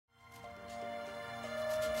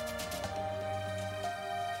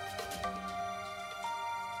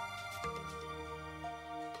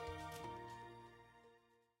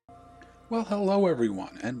Well, hello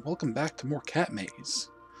everyone, and welcome back to more Catmaze.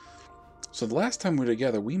 So the last time we were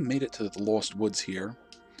together, we made it to the Lost Woods here,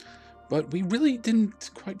 but we really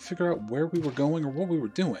didn't quite figure out where we were going or what we were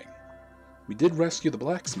doing. We did rescue the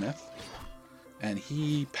blacksmith, and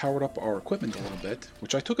he powered up our equipment a little bit,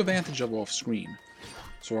 which I took advantage of off screen.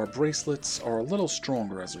 So our bracelets are a little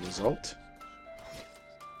stronger as a result.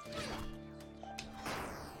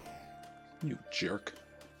 You jerk.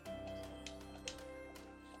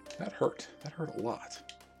 That hurt. That hurt a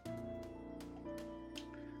lot.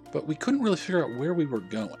 But we couldn't really figure out where we were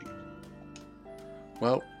going.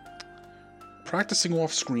 Well, practicing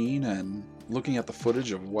off screen and looking at the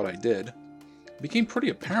footage of what I did, it became pretty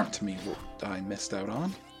apparent to me what I missed out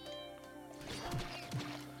on.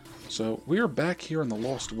 So we are back here in the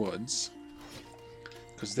Lost Woods,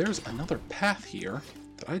 because there's another path here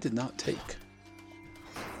that I did not take.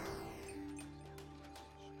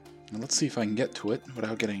 And let's see if I can get to it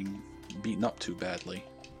without getting beaten up too badly.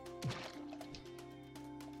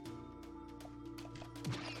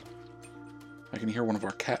 I can hear one of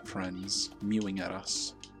our cat friends mewing at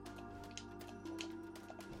us.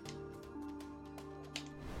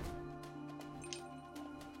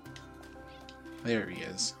 There he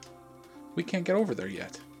is. We can't get over there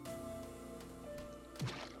yet.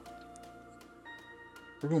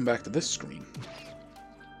 We're going back to this screen.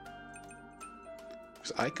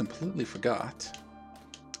 Because I completely forgot.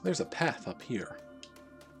 There's a path up here.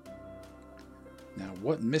 Now,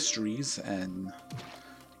 what mysteries and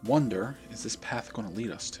wonder is this path going to lead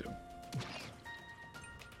us to?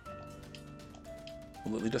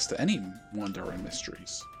 Will it lead us to any wonder and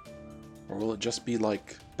mysteries? Or will it just be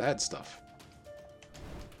like bad stuff?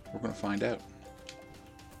 We're going to find out.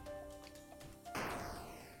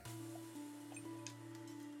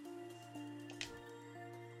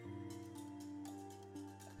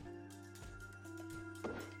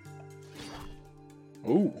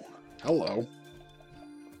 Ooh, hello.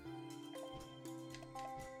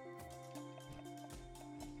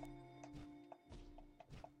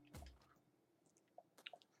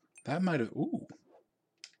 That might have... Ooh.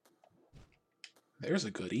 There's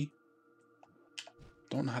a goodie.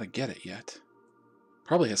 Don't know how to get it yet.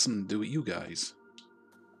 Probably has something to do with you guys.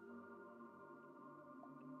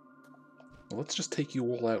 Well, let's just take you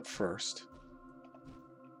all out first.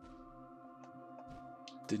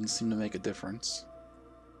 Didn't seem to make a difference.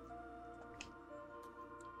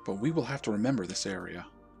 But we will have to remember this area.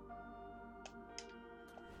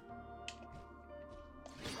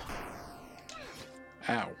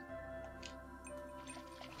 Ow.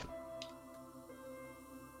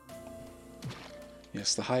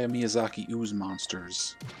 Yes, the Hayao Miyazaki ooze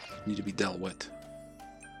monsters need to be dealt with.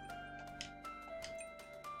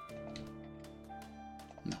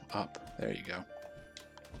 No, up. There you go.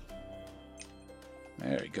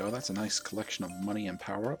 There you go. That's a nice collection of money and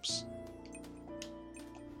power-ups.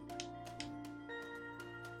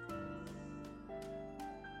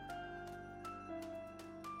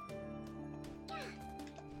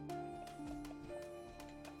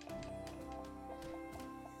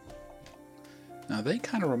 Now they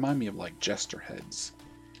kind of remind me of like jester heads.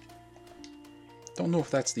 Don't know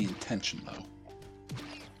if that's the intention though.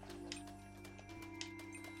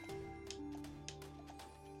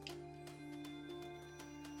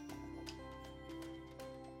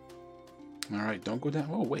 Alright, don't go down.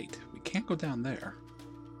 Oh wait, we can't go down there.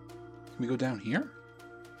 Can we go down here?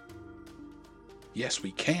 Yes,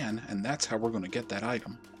 we can, and that's how we're going to get that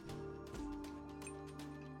item.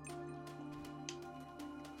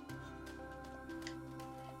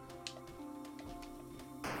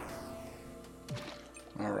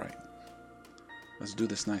 Alright, let's do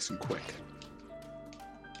this nice and quick.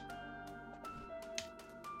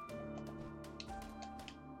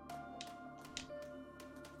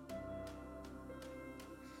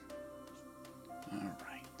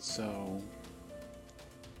 Alright, so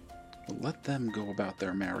we'll let them go about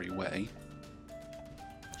their merry way.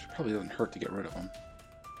 Which probably doesn't hurt to get rid of them.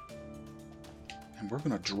 And we're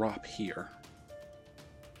going to drop here.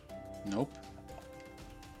 Nope.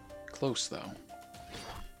 Close though.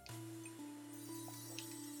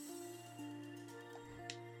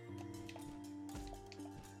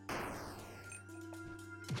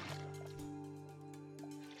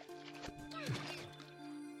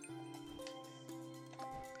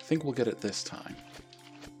 I think we'll get it this time.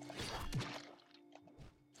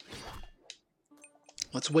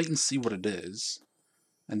 Let's wait and see what it is,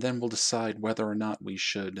 and then we'll decide whether or not we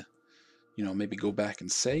should, maybe go back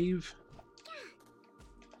and save,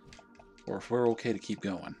 or if we're okay to keep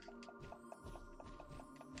going.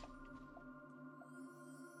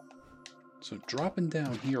 So dropping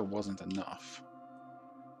down here wasn't enough.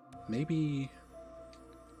 maybe...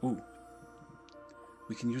 Ooh.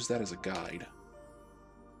 We can use that as a guide.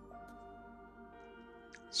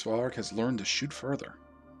 Swalark has learned to shoot further.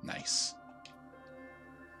 Nice.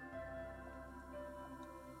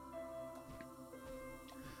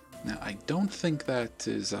 Now, I don't think that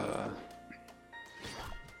is, I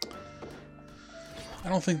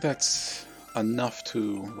don't think that's enough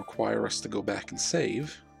to require us to go back and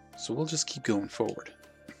save, so we'll just keep going forward.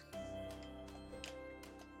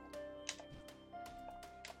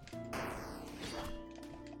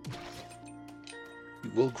 We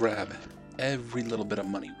will grab every little bit of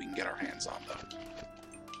money we can get our hands on, though.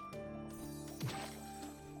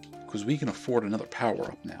 Because we can afford another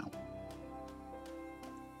power-up now.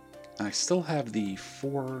 And I still have the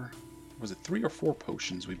 4... Was it 3 or 4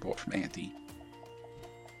 potions we bought from Auntie?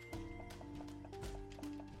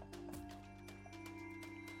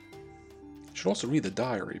 Should also read the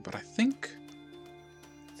diary, but I think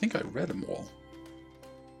I read them all.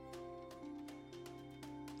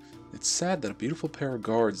 It's sad that a beautiful pair of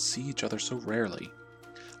guards see each other so rarely.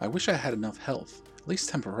 I wish I had enough health, at least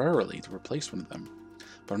temporarily, to replace one of them.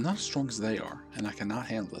 But I'm not as strong as they are, and I cannot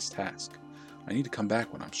handle this task. I need to come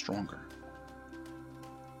back when I'm stronger.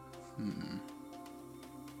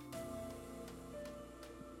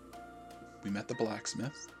 We met the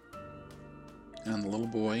blacksmith, and the little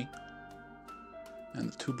boy,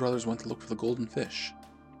 and the 2 brothers went to look for the golden fish.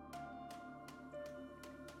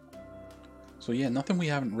 So yeah, nothing we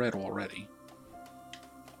haven't read already.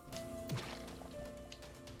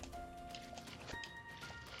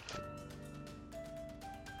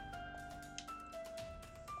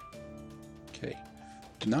 Okay.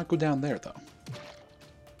 Do not go down there, though.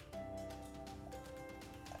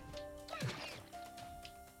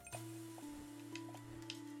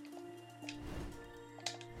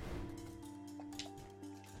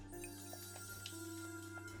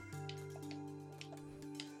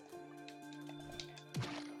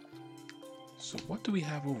 So what do we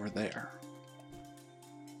have over there?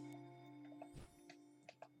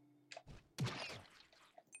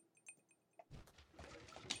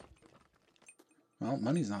 Well,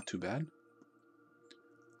 money's not too bad.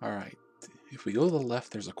 Alright, if we go to the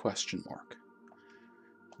left, there's a question mark.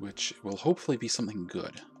 Which will hopefully be something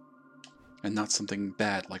good. And not something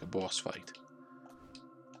bad like a boss fight.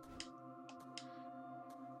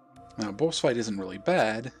 Now, a boss fight isn't really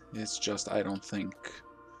bad, it's just I don't think...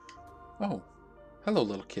 Oh, hello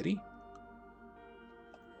little kitty.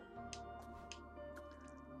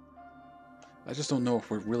 I just don't know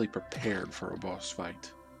if we're really prepared for a boss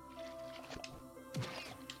fight.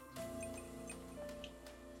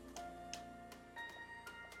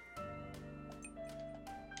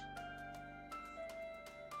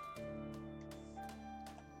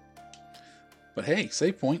 But hey,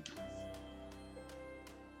 save point.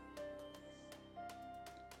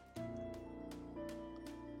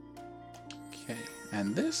 Okay,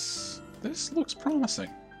 and this looks promising.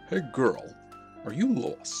 Hey girl, are you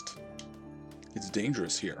lost? It's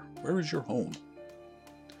dangerous here. Where is your home?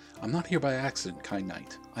 I'm not here by accident, kind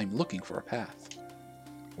knight. I'm looking for a path.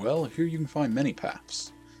 Well, here you can find many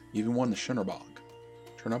paths, even one to Chernobog.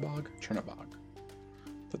 Chernobog?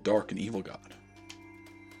 The dark and evil god.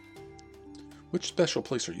 Which special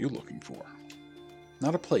place are you looking for?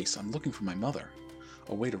 Not a place, I'm looking for my mother.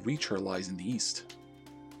 A way to reach her lies in the east.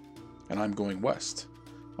 And I'm going west.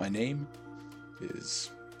 My name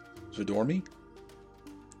is Zvedormi.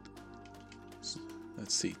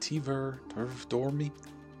 Let's see, Tverdormi?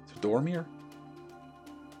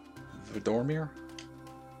 Zvedormir?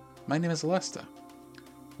 My name is Alesta.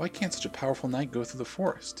 Why can't such a powerful knight go through the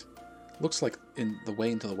forest? Looks like the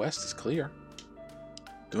way into the west is clear.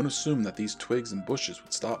 Don't assume that these twigs and bushes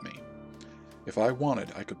would stop me. If I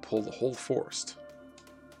wanted, I could pull the whole forest.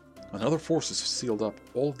 Another force has sealed up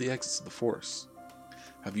all of the exits of the forest.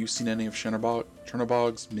 Have you seen any of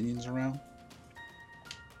Chernobog's minions around?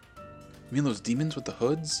 You mean those demons with the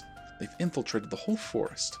hoods? They've infiltrated the whole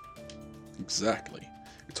forest. Exactly.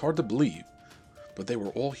 It's hard to believe, but they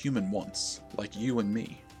were all human once, like you and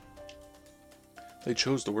me. They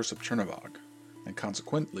chose to worship Chernobog, and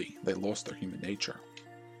consequently, they lost their human nature.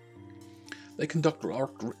 They conduct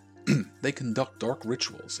dark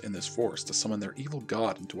rituals in this forest to summon their evil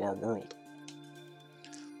god into our world.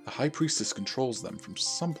 The High Priestess controls them from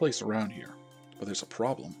someplace around here, but there's a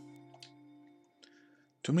problem.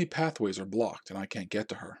 Too many pathways are blocked and I can't get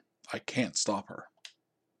to her. I can't stop her.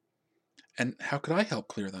 And how could I help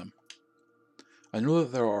clear them? I know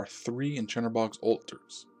that there are 3 in Chernobog's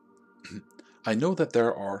altars. I know that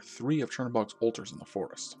there are 3 of Chernobog's altars in the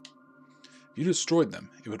forest. If you destroyed them,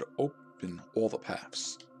 it would open all the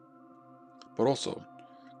paths. But also,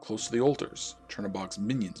 Close to the altars, Chernobog's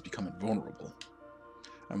minions become invulnerable.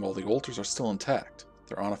 And while the altars are still intact,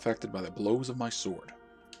 they're unaffected by the blows of my sword.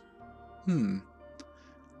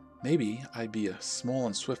 Maybe I'd be small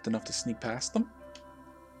and swift enough to sneak past them?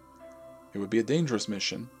 It would be a dangerous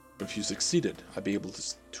mission, but if you succeeded, I'd be able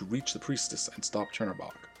to reach the priestess and stop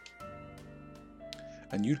Chernobog.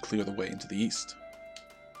 And you'd clear the way into the east.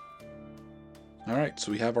 Alright,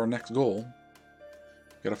 so we have our next goal.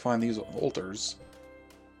 We gotta find these altars.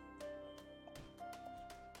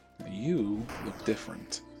 Now you look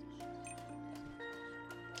different.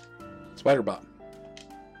 Spiderbot,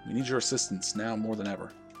 we need your assistance now more than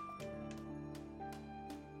ever.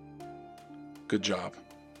 Good job.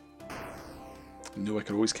 I knew I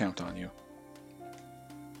could always count on you.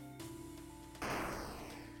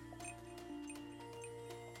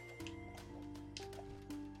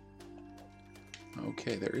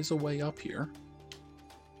 Okay, there is a way up here.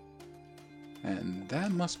 And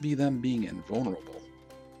that must be them being invulnerable.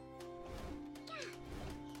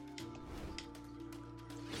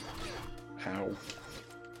 Ow.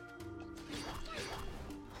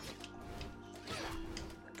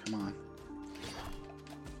 Come on.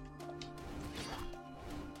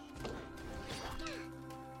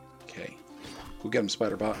 Okay. Go get him,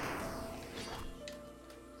 Spiderbot.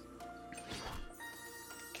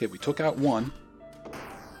 Okay, we took out one.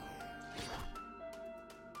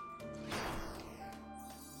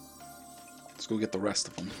 Let's go get the rest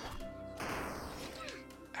of them.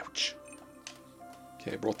 Ouch.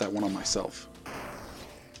 Okay, I brought that one on myself.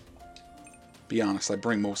 Be honest, I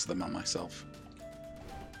bring most of them on myself.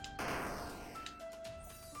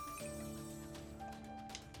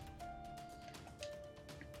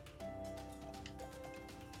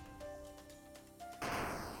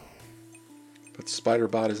 But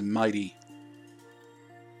Spiderbot is mighty.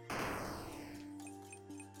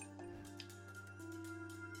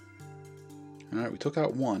 Alright, we took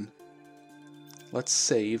out one. Let's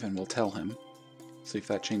save and we'll tell him. See if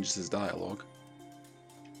that changes his dialogue.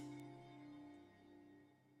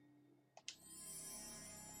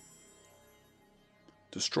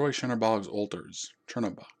 Destroy Chernobog's altars.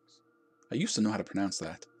 Chernobog's. I used to know how to pronounce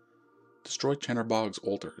that. Destroy Chernobog's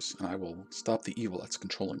altars, and I will stop the evil that's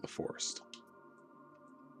controlling the forest.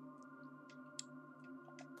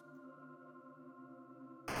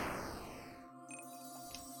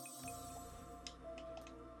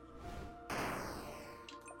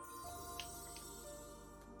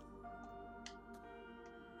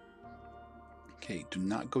 Okay, do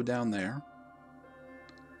not go down there.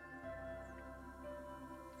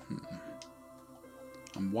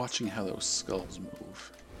 I'm watching how those skulls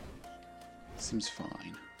move. Seems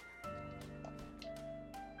fine.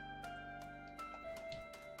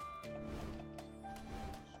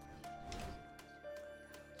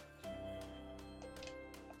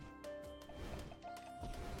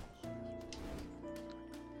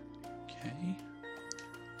 Okay.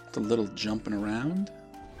 It's a little jumping around.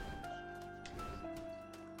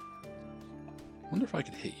 Wonder if I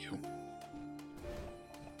could hit you.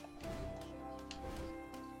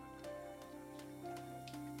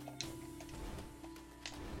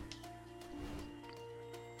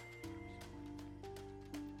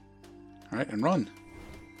 Alright, and run.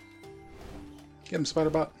 Get him,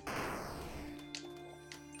 Spiderbot.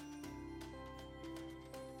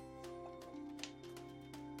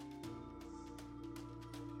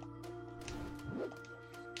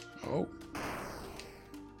 Oh.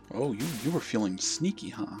 Oh, you were feeling sneaky,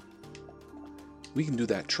 huh? We can do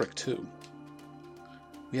that trick too.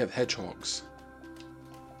 We have hedgehogs.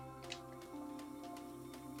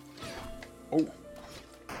 Oh.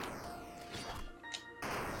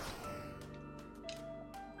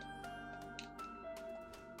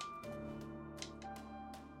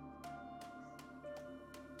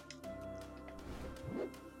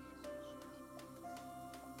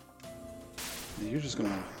 You're just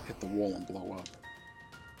gonna hit the wall and blow up.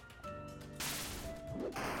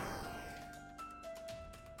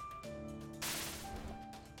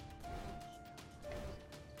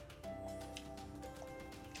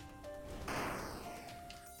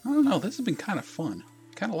 I don't know, this has been kind of fun.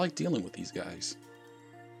 Kind of like dealing with these guys.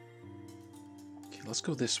 Okay, let's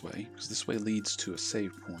go this way, because this way leads to a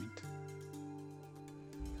save point.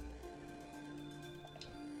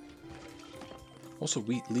 Also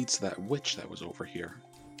leads to that witch that was over here.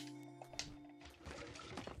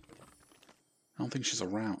 I don't think she's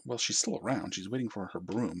around. Well, she's still around. She's waiting for her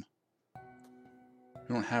broom.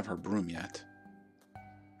 We don't have her broom yet.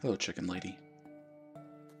 Hello, chicken lady.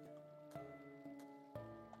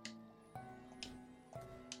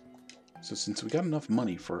 So since we got enough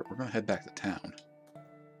money for it, we're going to head back to town.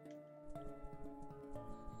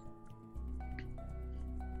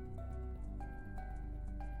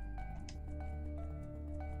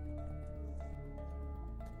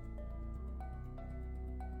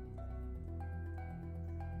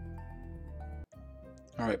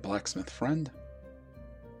 Alright, blacksmith friend.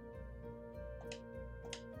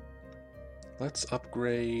 Let's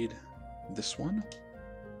upgrade this one.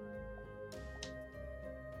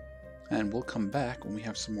 And we'll come back when we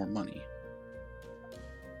have some more money.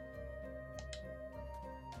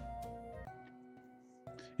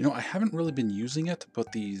 You know, I haven't really been using it,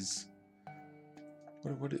 but these...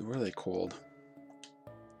 What are they called?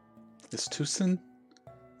 This Tucson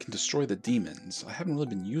can destroy the demons. I haven't really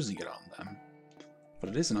been using it on them, but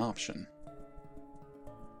it is an option.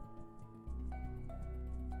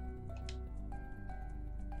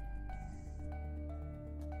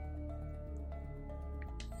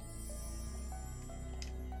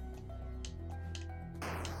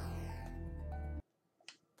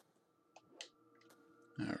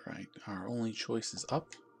 Alright, our only choice is up.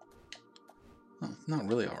 Well, not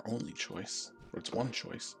really our only choice, but it's one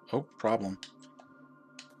choice. Oh, problem.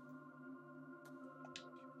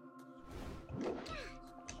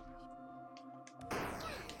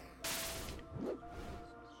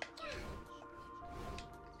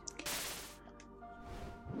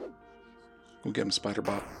 Go get him,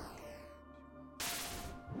 Spider-Bot.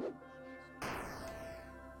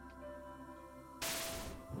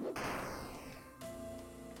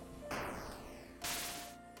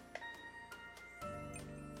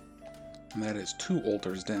 And that is 2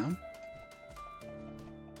 altars down.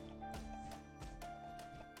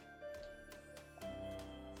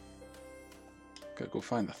 Gotta go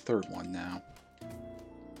find the 3rd one now.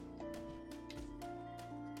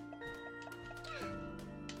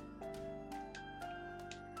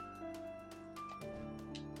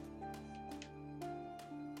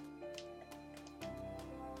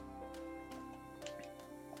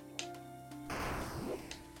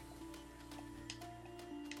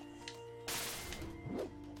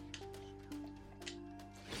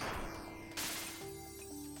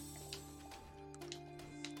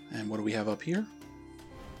 And what do we have up here?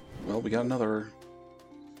 Well, we got another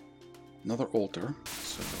altar,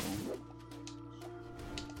 so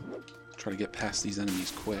try to get past these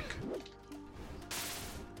enemies quick.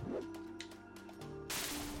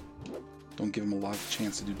 Don't give them a lot of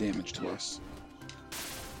chance to do damage to us.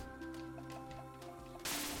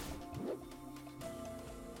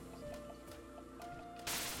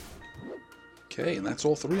 Okay, and that's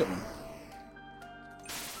all 3 of them.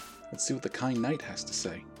 Let's see what the kind knight has to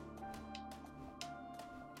say.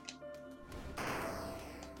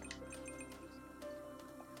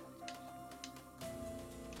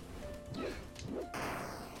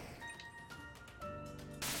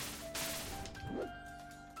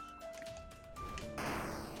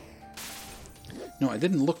 No, I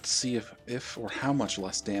didn't look to see if or how much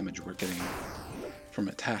less damage we're getting from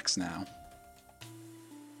attacks now.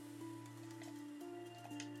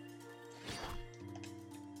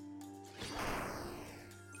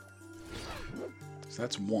 So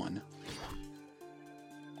that's 1.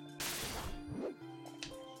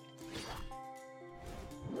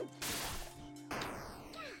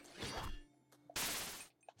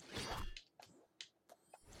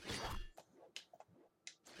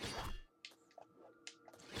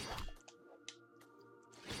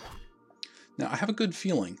 Now, I have a good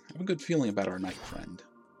feeling. I have a good feeling about our knight friend.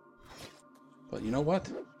 But you know what?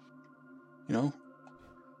 You know,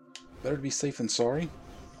 better to be safe than sorry.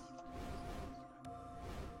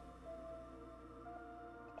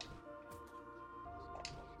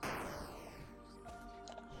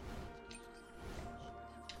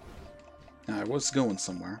 Now, I was going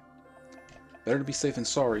somewhere. Better to be safe than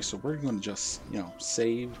sorry, so we're going to just, you know,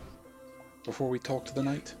 save before we talk to the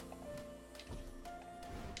knight.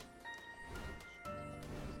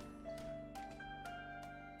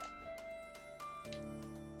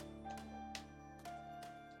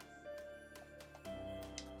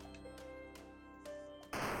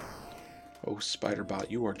 Oh,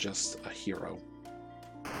 Spider-Bot, you are just a hero.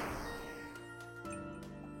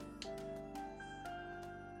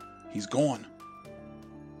 He's gone.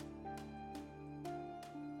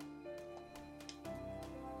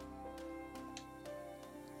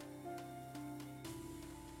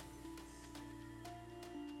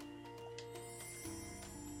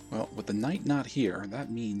 Well, with the knight not here,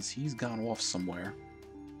 that means he's gone off somewhere.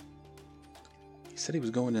 He said he was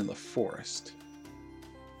going in the forest.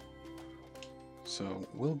 So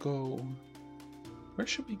we'll go... Where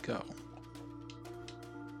should we go?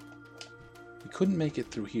 We couldn't make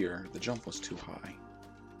it through here. The jump was too high.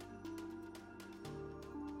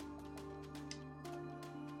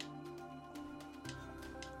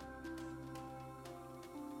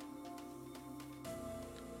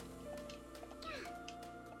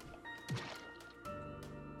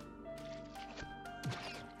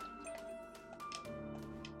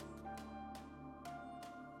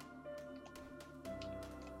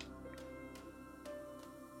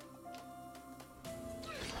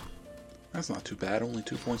 That's not too bad, only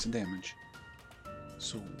 2 points of damage.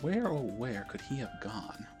 So where, oh where, could he have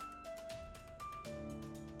gone? I'm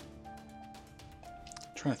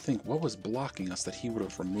trying to think, what was blocking us that he would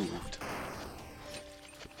have removed?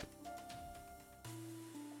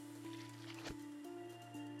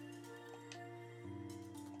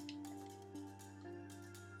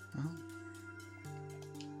 Well,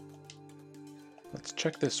 let's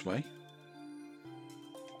check this way.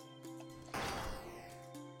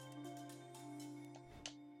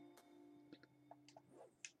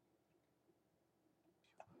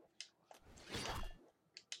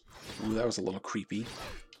 Ooh, that was a little creepy.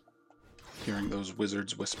 Hearing those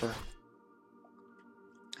wizards whisper.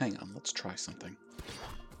 Hang on, let's try something.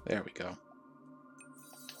 There we go.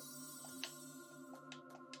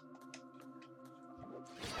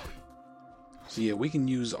 So yeah, we can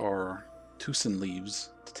use our Tucson leaves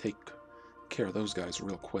to take care of those guys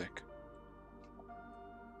real quick.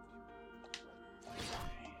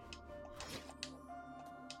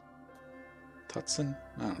 Tutson?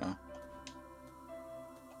 I don't know.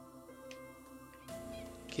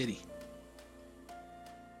 Kitty.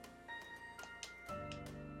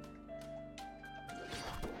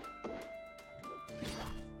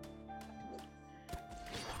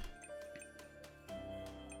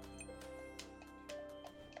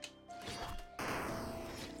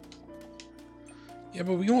 Yeah,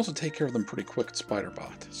 but we can also take care of them pretty quick at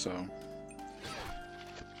Spiderbot, so...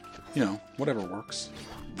 You know, whatever works.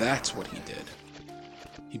 That's what he did.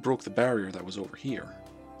 He broke the barrier that was over here.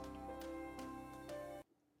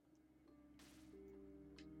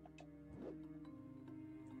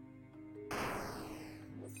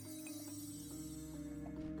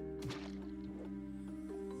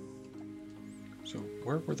 So,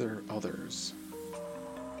 where were there others?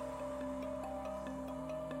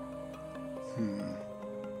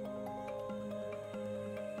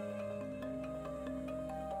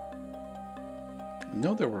 I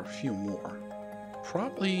know there were a few more.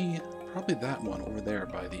 Probably that one over there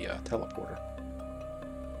by the teleporter.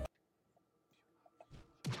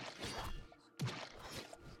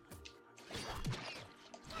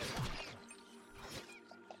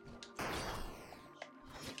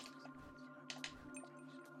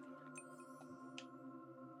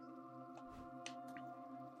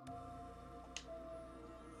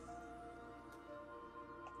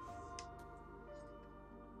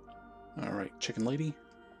 Alright, Chicken Lady,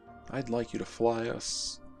 I'd like you to fly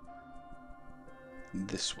us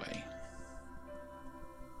this way.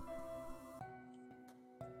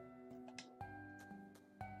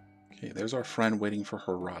 Okay, there's our friend waiting for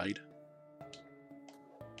her ride.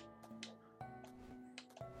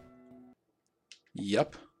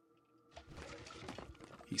 Yep.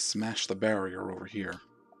 He smashed the barrier over here.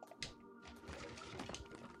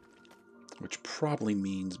 Which probably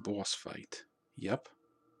means boss fight. Yep.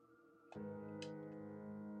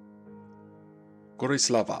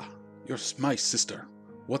 Gorislava, you're my sister.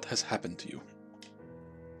 What has happened to you?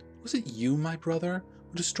 Was it you, my brother,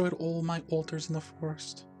 who destroyed all my altars in the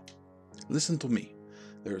forest? Listen to me.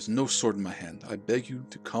 There is no sword in my hand. I beg you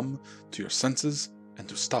to come to your senses and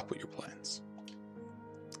to stop with your plans.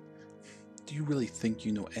 Do you really think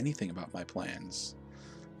you know anything about my plans,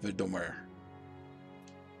 Verdomer?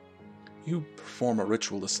 You perform a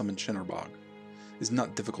ritual to summon Chinnerbog. It is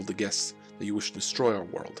not difficult to guess that you wish to destroy our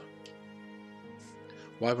world.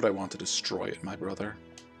 Why would I want to destroy it, my brother?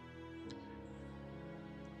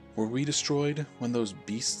 Were we destroyed when those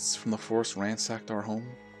beasts from the forest ransacked our home?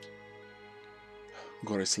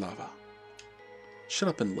 Gorislava, shut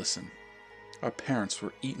up and listen. Our parents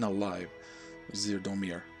were eaten alive,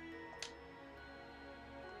 Zirdomir.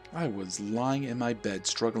 I was lying in my bed,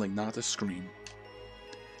 struggling not to scream.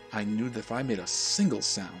 I knew that if I made a single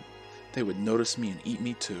sound, they would notice me and eat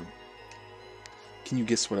me too. Can you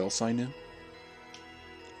guess what else I knew?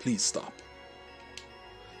 Please stop.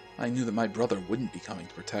 I knew that my brother wouldn't be coming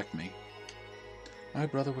to protect me. My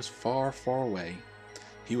brother was far, far away.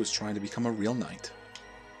 He was trying to become a real knight.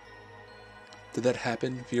 Did that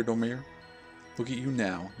happen, Virdomir? Look at you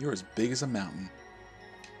now. You're as big as a mountain.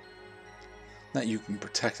 That you can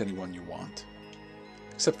protect anyone you want.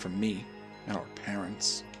 Except for me and our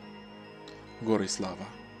parents. Gorislava,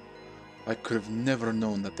 I could have never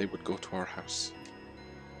known that they would go to our house.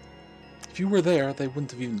 If you were there, they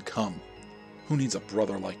wouldn't have even come. Who needs a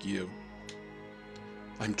brother like you?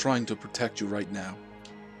 I'm trying to protect you right now.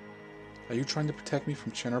 Are you trying to protect me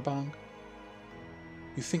from Chinnerbog?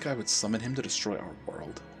 You think I would summon him to destroy our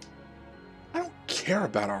world? I don't care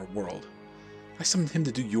about our world. I summoned him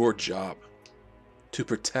to do your job. To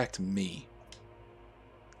protect me.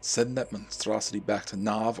 Send that monstrosity back to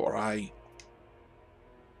Nav or I...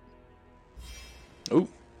 Oh,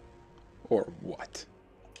 or what?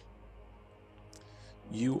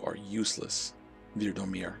 You are useless,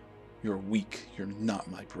 Virdomir. You're weak. You're not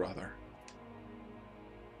my brother.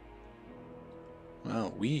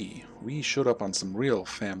 Well, we showed up on some real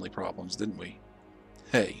family problems, didn't we?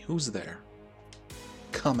 Hey, who's there?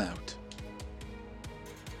 Come out.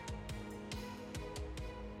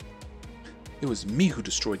 It was me who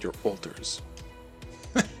destroyed your altars.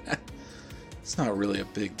 It's not really a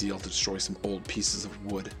big deal to destroy some old pieces of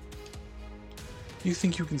wood. You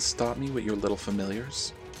think you can stop me with your little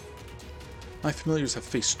familiars? My familiars have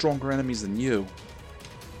faced stronger enemies than you.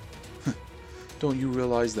 Don't you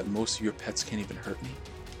realize that most of your pets can't even hurt me?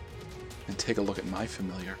 And take a look at my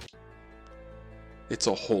familiar. It's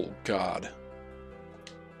a whole god.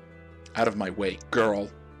 Out of my way, girl.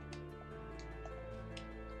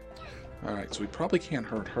 Alright, so we probably can't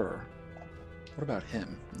hurt her. What about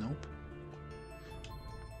him? Nope.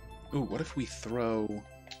 Ooh, what if we throw...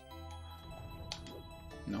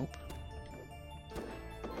 Nope.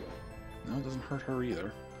 No, it doesn't hurt her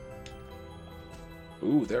either.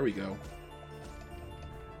 Ooh, there we go.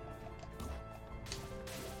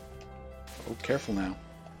 Oh, careful now.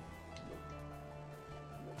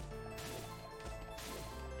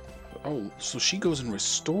 Oh, so she goes and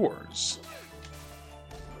restores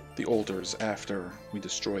the altars after we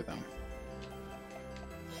destroy them.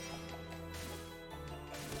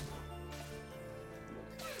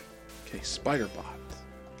 Okay, Spiderbot.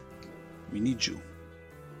 We need you.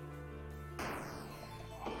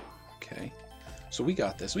 Okay. So we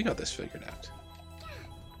got this. We got this figured out.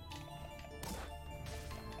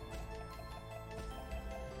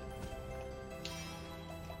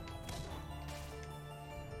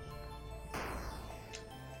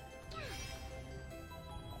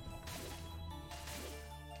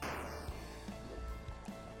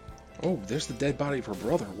 Oh, there's the dead body of her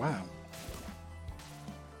brother. Wow.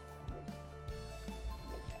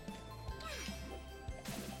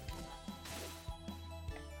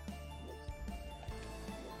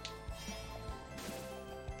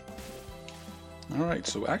 Alright,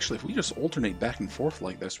 so actually if we just alternate back and forth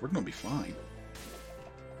like this, we're going to be fine.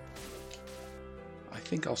 I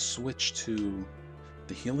think I'll switch to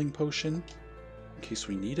the healing potion in case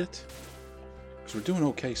we need it. Because we're doing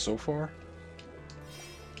okay so far.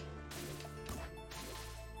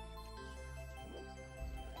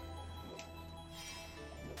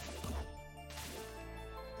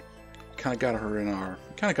 Kind of got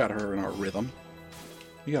her in our rhythm.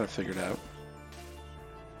 We got it figured out.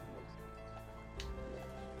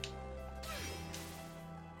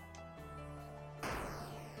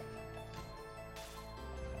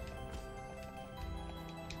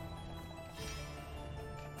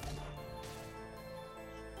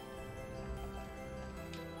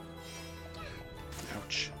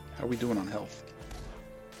 Ouch. How are we doing on health?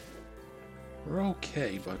 We're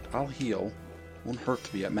okay, but I'll heal. Won't hurt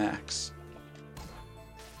to be at max.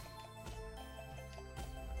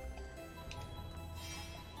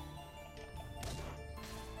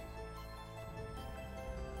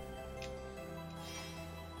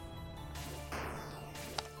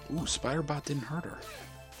 Ooh, Spiderbot didn't hurt her.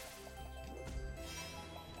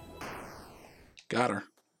 Got her.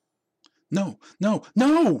 No, no,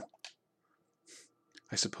 no!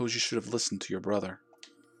 I suppose you should have listened to your brother.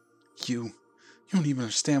 You don't even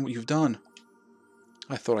understand what you've done.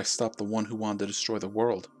 I thought I stopped the one who wanted to destroy the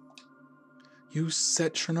world. You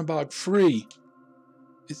set Chernobog free!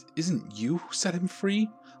 Isn't you who set him free?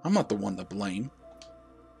 I'm not the one to blame.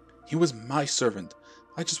 He was my servant.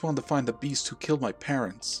 I just wanted to find the beast who killed my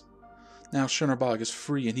parents. Now Chernobog is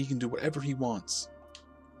free and he can do whatever he wants.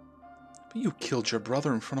 But you killed your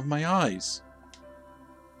brother in front of my eyes.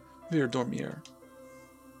 Virdormir.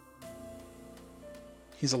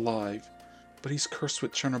 He's alive, but he's cursed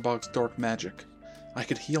with Chernobog's dark magic. I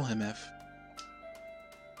could heal him if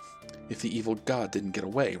the evil god didn't get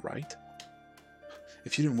away, right?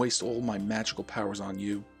 If you didn't waste all my magical powers on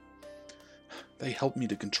you. They helped me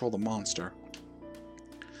to control the monster.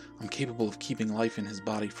 I'm capable of keeping life in his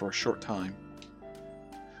body for a short time.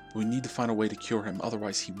 But we need to find a way to cure him,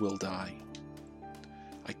 otherwise he will die.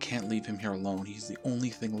 I can't leave him here alone. He's the only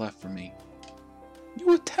thing left for me.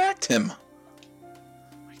 You attacked him!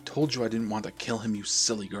 I told you I didn't want to kill him, you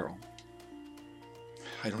silly girl.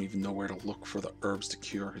 I don't even know where to look for the herbs to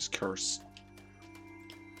cure his curse.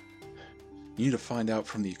 You need to find out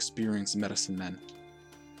from the experienced medicine men.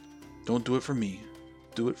 Don't do it for me.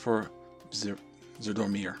 Do it for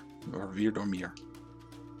Zerdormir, or Virdormir.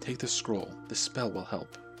 Take this scroll. This spell will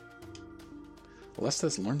help. Alesta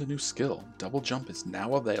has learned a new skill. Double jump is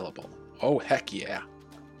now available. Oh, heck yeah.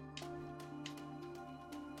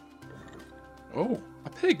 Oh, a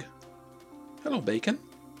pig. Hello, Bacon.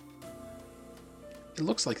 It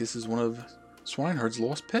looks like this is one of Swineherd's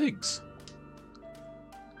lost pigs.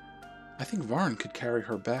 I think Varn could carry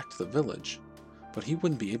her back to the village, but he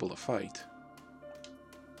wouldn't be able to fight.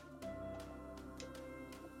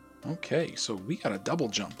 Okay, so we got a double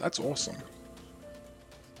jump. That's awesome.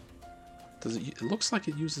 Does it? It looks like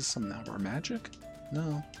it uses some of our magic.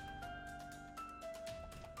 No.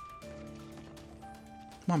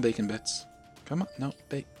 Come on, Bacon Bits. Come on. No,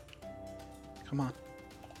 come on.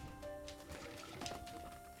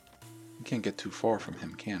 We can't get too far from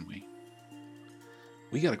him, can we?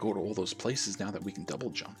 We gotta go to all those places now that we can double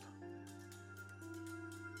jump.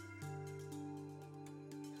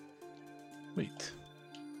 Wait.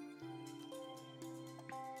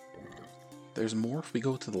 There's more if we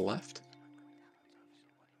go to the left?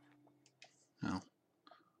 No.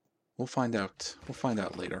 We'll find out. We'll find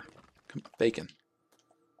out later. Come on, Bacon.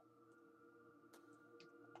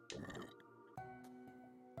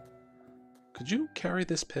 Could you carry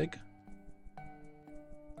this pig?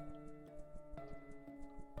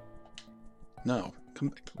 No.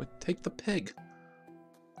 Come, take the pig.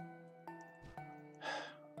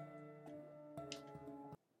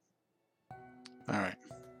 Alright.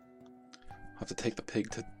 I'll have to take the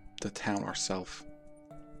pig to the town ourselves.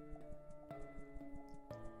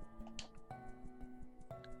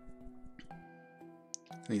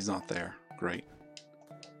 And he's not there. Great.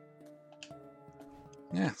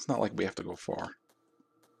 Yeah, it's not like we have to go far.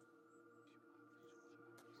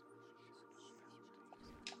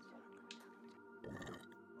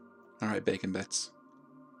 Alright, Bacon Bits.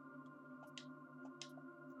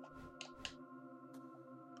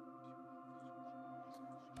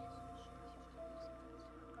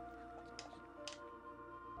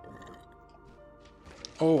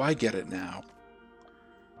 Oh, I get it now.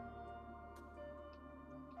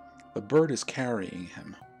 The bird is carrying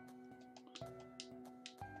him.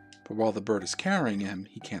 But while the bird is carrying him,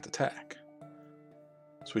 he can't attack.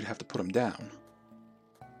 So we'd have to put him down.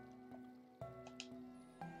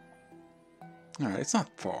 Alright, it's not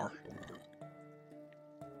far.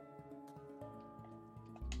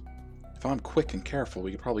 If I'm quick and careful,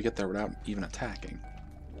 we could probably get there without even attacking.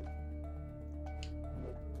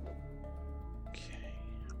 Okay.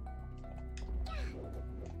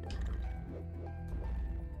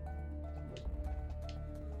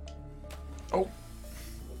 Oh!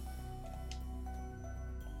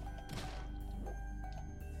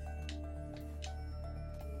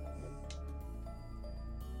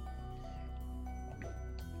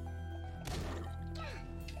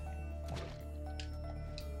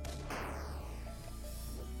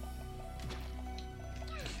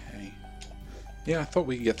 Yeah, I thought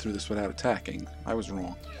we could get through this without attacking. I was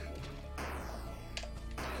wrong.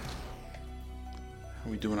 How are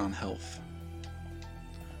we doing on health?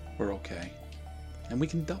 We're okay. And we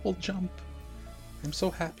can double jump. I'm so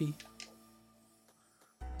happy.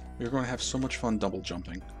 We're going to have so much fun double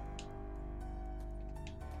jumping.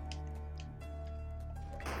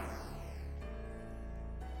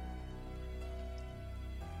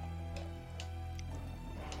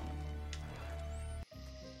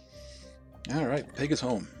 Alright, pig is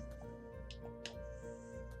home.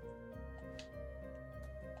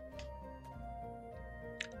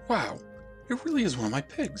 Wow, it really is one of my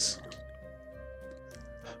pigs.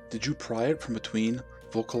 Did you pry it from between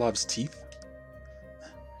Volkolov's teeth?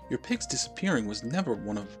 Your pig's disappearing was never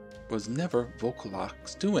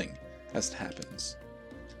Volkolov's doing, as it happens.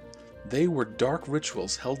 They were dark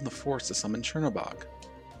rituals held in the forest to summon Chernobog.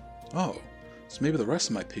 Oh, so maybe the rest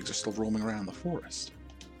of my pigs are still roaming around the forest.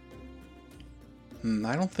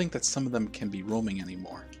 I don't think that some of them can be roaming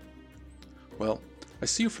anymore. Well, I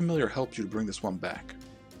see your familiar helped you to bring this one back.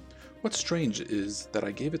 What's strange is that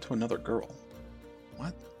I gave it to another girl.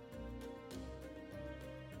 What?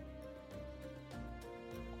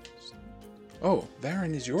 Oh,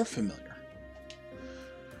 Varen is your familiar.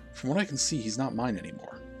 From what I can see, he's not mine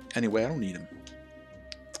anymore. Anyway, I don't need him.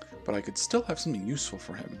 But I could still have something useful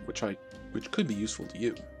for him, which could be useful to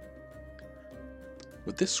you.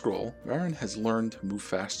 With this scroll, Varen has learned to move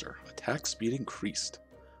faster. Attack speed increased.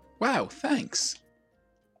 Wow, thanks!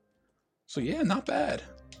 So yeah, not bad.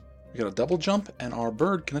 We got a double jump, and our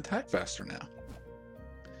bird can attack faster now.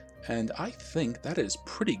 And I think that is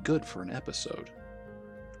pretty good for an episode.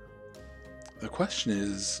 The question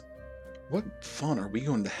is, what fun are we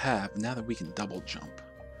going to have now that we can double jump?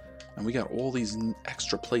 And we got all these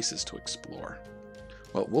extra places to explore.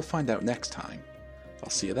 Well, we'll find out next time. I'll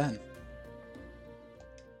see you then.